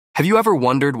Have you ever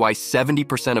wondered why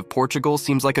 70% of Portugal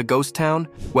seems like a ghost town?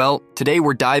 Well, today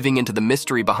we're diving into the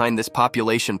mystery behind this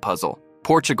population puzzle.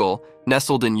 Portugal,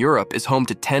 nestled in Europe, is home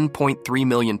to 10.3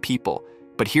 million people.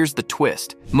 But here's the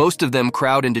twist. Most of them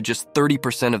crowd into just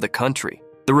 30% of the country.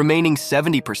 The remaining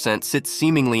 70% sits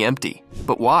seemingly empty.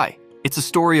 But why? It's a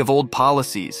story of old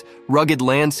policies, rugged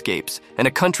landscapes, and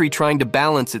a country trying to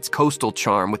balance its coastal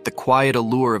charm with the quiet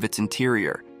allure of its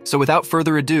interior. So without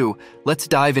further ado, let's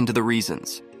dive into the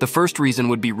reasons. The first reason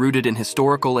would be rooted in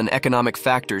historical and economic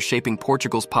factors shaping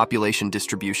Portugal's population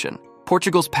distribution.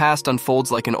 Portugal's past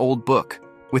unfolds like an old book,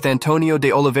 with Antonio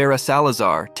de Oliveira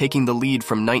Salazar taking the lead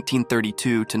from 1932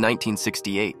 to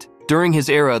 1968. During his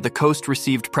era, the coast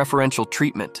received preferential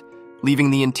treatment,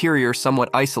 leaving the interior somewhat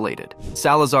isolated.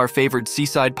 Salazar favored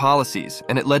seaside policies,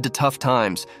 and it led to tough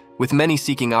times, with many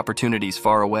seeking opportunities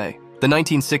far away. The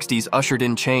 1960s ushered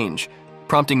in change,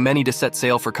 prompting many to set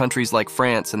sail for countries like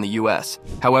France and the US.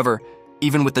 However,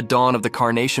 even with the dawn of the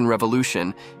Carnation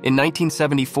Revolution, in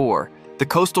 1974, the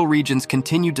coastal regions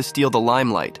continued to steal the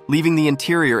limelight, leaving the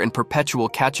interior in perpetual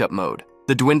catch-up mode.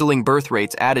 The dwindling birth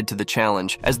rates added to the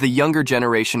challenge as the younger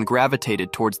generation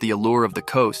gravitated towards the allure of the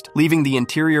coast, leaving the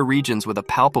interior regions with a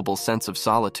palpable sense of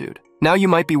solitude. Now you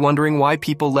might be wondering why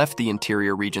people left the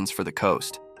interior regions for the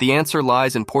coast. The answer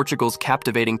lies in Portugal's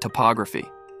captivating topography,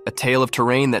 a tale of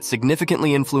terrain that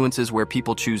significantly influences where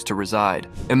people choose to reside.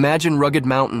 Imagine rugged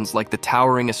mountains like the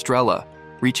towering Estrela,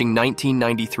 reaching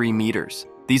 1993 meters.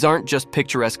 These aren't just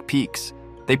picturesque peaks.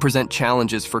 They present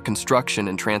challenges for construction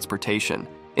and transportation.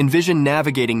 Envision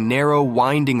navigating narrow,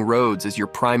 winding roads as your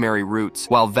primary routes,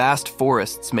 while vast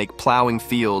forests make plowing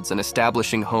fields and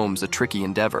establishing homes a tricky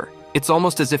endeavor. It's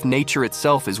almost as if nature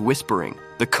itself is whispering,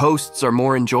 "The coasts are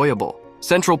more enjoyable."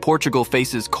 Central Portugal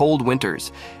faces cold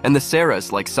winters, and the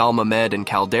serras like Salmamed and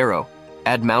Caldeiro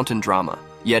add mountain drama.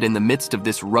 Yet in the midst of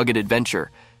this rugged adventure,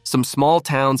 some small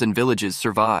towns and villages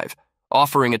survive,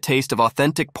 offering a taste of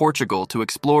authentic Portugal to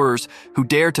explorers who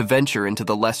dare to venture into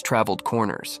the less traveled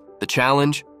corners. The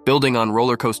challenge? Building on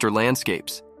roller coaster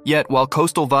landscapes. Yet, while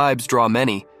coastal vibes draw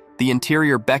many, the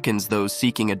interior beckons those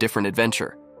seeking a different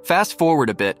adventure. Fast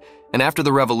forward a bit, and after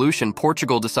the revolution,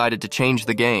 Portugal decided to change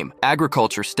the game.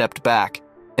 Agriculture stepped back,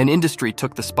 and industry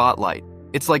took the spotlight.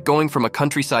 It's like going from a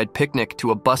countryside picnic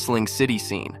to a bustling city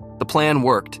scene. The plan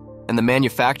worked, and the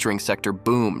manufacturing sector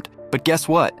boomed. But guess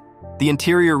what? The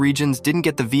interior regions didn't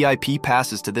get the VIP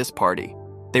passes to this party.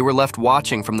 They were left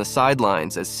watching from the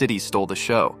sidelines as cities stole the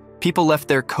show. People left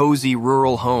their cozy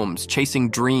rural homes, chasing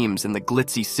dreams in the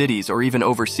glitzy cities or even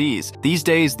overseas. These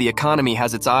days, the economy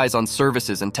has its eyes on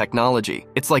services and technology.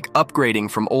 It's like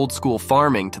upgrading from old-school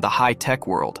farming to the high-tech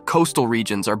world. Coastal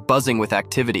regions are buzzing with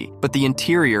activity, but the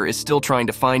interior is still trying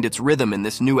to find its rhythm in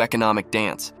this new economic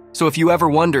dance. So if you ever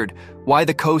wondered why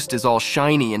the coast is all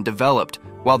shiny and developed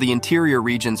while the interior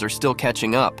regions are still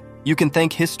catching up, you can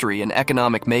thank history and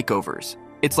economic makeovers.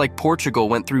 It's like Portugal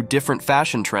went through different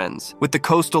fashion trends, with the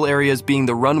coastal areas being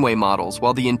the runway models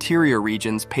while the interior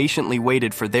regions patiently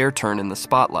waited for their turn in the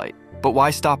spotlight. But why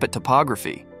stop at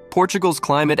topography? Portugal's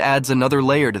climate adds another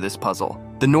layer to this puzzle.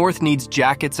 The north needs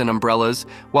jackets and umbrellas,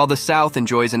 while the south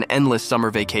enjoys an endless summer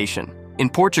vacation. In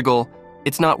Portugal,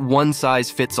 it's not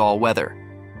one-size-fits-all weather.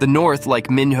 The north,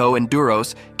 like Minho and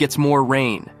Douros, gets more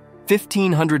rain,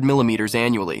 1,500 millimeters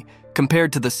annually,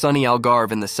 compared to the sunny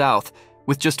Algarve in the south,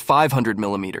 with just 500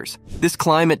 millimeters. This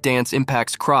climate dance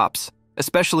impacts crops,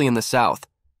 especially in the south,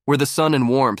 where the sun and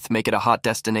warmth make it a hot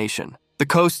destination. The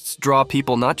coasts draw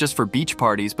people not just for beach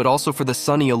parties, but also for the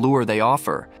sunny allure they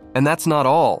offer. And that's not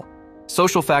all.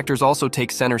 Social factors also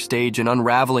take center stage in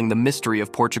unraveling the mystery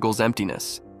of Portugal's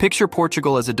emptiness. Picture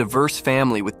Portugal as a diverse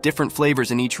family with different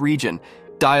flavors in each region,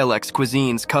 dialects,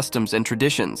 cuisines, customs, and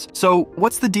traditions. So,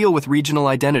 what's the deal with regional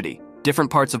identity?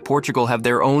 Different parts of Portugal have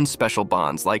their own special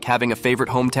bonds, like having a favorite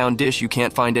hometown dish you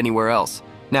can't find anywhere else.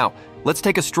 Now, let's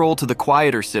take a stroll to the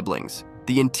quieter siblings,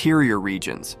 the interior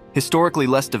regions. Historically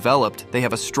less developed, they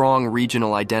have a strong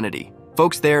regional identity.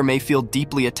 Folks there may feel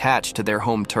deeply attached to their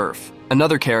home turf.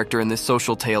 Another character in this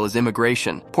social tale is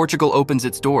immigration. Portugal opens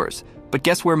its doors, but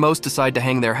guess where most decide to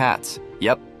hang their hats?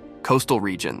 Yep, coastal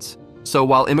regions. So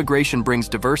while immigration brings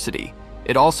diversity,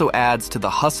 it also adds to the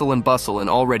hustle and bustle in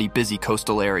already busy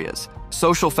coastal areas.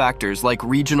 Social factors like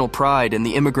regional pride and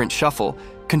the immigrant shuffle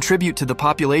contribute to the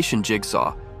population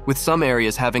jigsaw, with some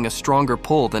areas having a stronger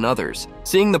pull than others.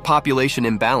 Seeing the population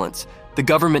imbalance, the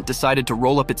government decided to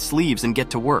roll up its sleeves and get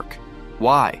to work.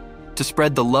 Why? To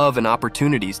spread the love and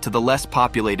opportunities to the less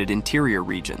populated interior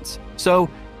regions. So,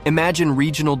 imagine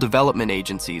regional development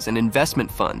agencies and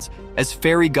investment funds as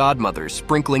fairy godmothers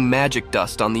sprinkling magic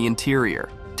dust on the interior.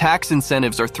 Tax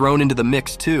incentives are thrown into the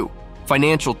mix too.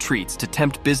 financial treats to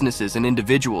tempt businesses and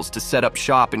individuals to set up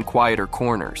shop in quieter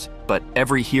corners. But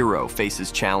every hero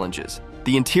faces challenges.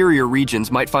 The interior regions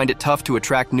might find it tough to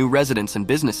attract new residents and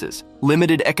businesses.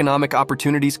 Limited economic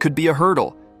opportunities could be a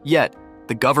hurdle, yet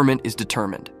the government is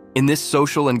determined. In this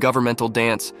social and governmental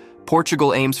dance,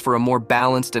 Portugal aims for a more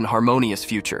balanced and harmonious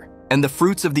future, and the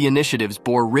fruits of the initiatives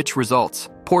bore rich results.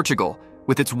 Portugal,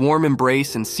 with its warm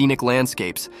embrace and scenic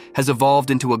landscapes, has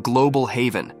evolved into a global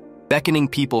haven, beckoning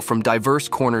people from diverse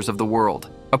corners of the world.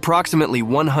 Approximately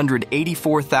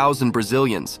 184,000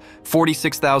 Brazilians,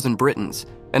 46,000 Britons,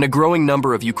 and a growing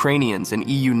number of Ukrainians and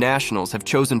EU nationals have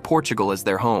chosen Portugal as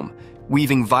their home,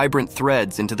 weaving vibrant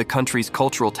threads into the country's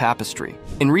cultural tapestry.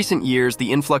 In recent years,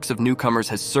 the influx of newcomers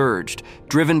has surged,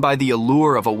 driven by the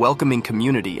allure of a welcoming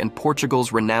community and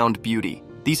Portugal's renowned beauty.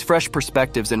 These fresh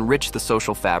perspectives enrich the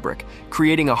social fabric,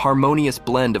 creating a harmonious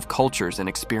blend of cultures and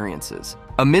experiences.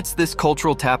 Amidst this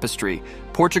cultural tapestry,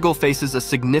 Portugal faces a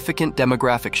significant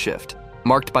demographic shift,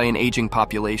 marked by an aging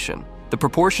population. The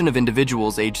proportion of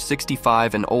individuals aged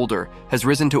 65 and older has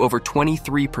risen to over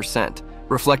 23%,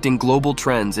 reflecting global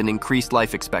trends in increased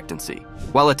life expectancy.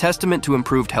 While a testament to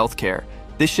improved healthcare,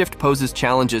 this shift poses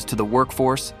challenges to the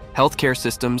workforce, healthcare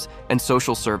systems, and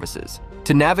social services.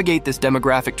 To navigate this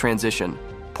demographic transition,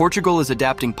 Portugal is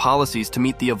adapting policies to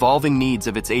meet the evolving needs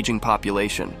of its aging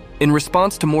population. In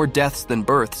response to more deaths than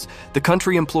births, the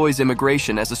country employs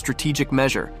immigration as a strategic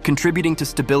measure, contributing to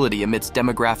stability amidst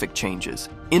demographic changes.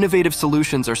 Innovative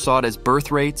solutions are sought as birth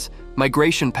rates,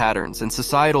 migration patterns, and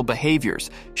societal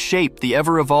behaviors shape the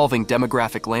ever-evolving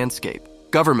demographic landscape.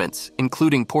 Governments,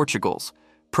 including Portugal's,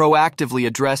 proactively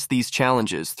address these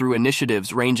challenges through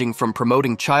initiatives ranging from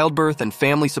promoting childbirth and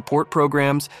family support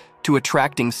programs to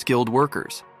attracting skilled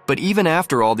workers. But even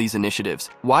after all these initiatives,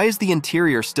 why is the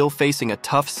interior still facing a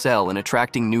tough sell in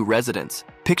attracting new residents?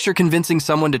 Picture convincing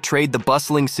someone to trade the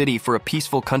bustling city for a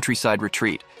peaceful countryside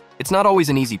retreat. It's not always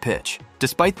an easy pitch.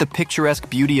 Despite the picturesque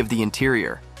beauty of the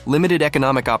interior, limited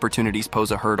economic opportunities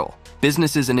pose a hurdle.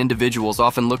 Businesses and individuals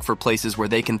often look for places where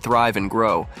they can thrive and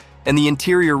grow, and the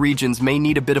interior regions may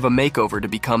need a bit of a makeover to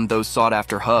become those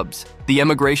sought-after hubs. The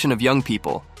emigration of young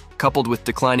people, coupled with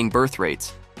declining birth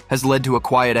rates, has led to a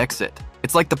quiet exit.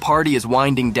 It's like the party is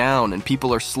winding down and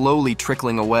people are slowly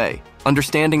trickling away.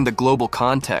 Understanding the global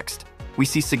context, we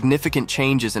see significant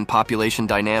changes in population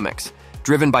dynamics,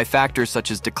 driven by factors such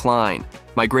as decline,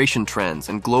 migration trends,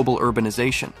 and global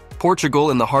urbanization. Portugal,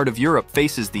 in the heart of Europe,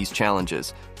 faces these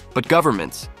challenges, but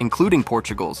governments, including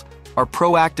Portugal's, are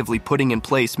proactively putting in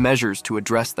place measures to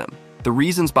address them. The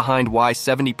reasons behind why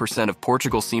 70% of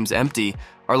Portugal seems empty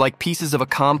are like pieces of a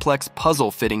complex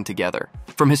puzzle fitting together.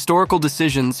 From historical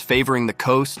decisions favoring the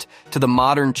coast to the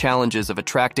modern challenges of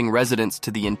attracting residents to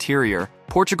the interior,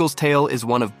 Portugal's tale is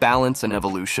one of balance and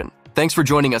evolution. Thanks for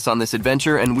joining us on this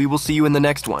adventure, and we will see you in the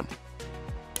next one.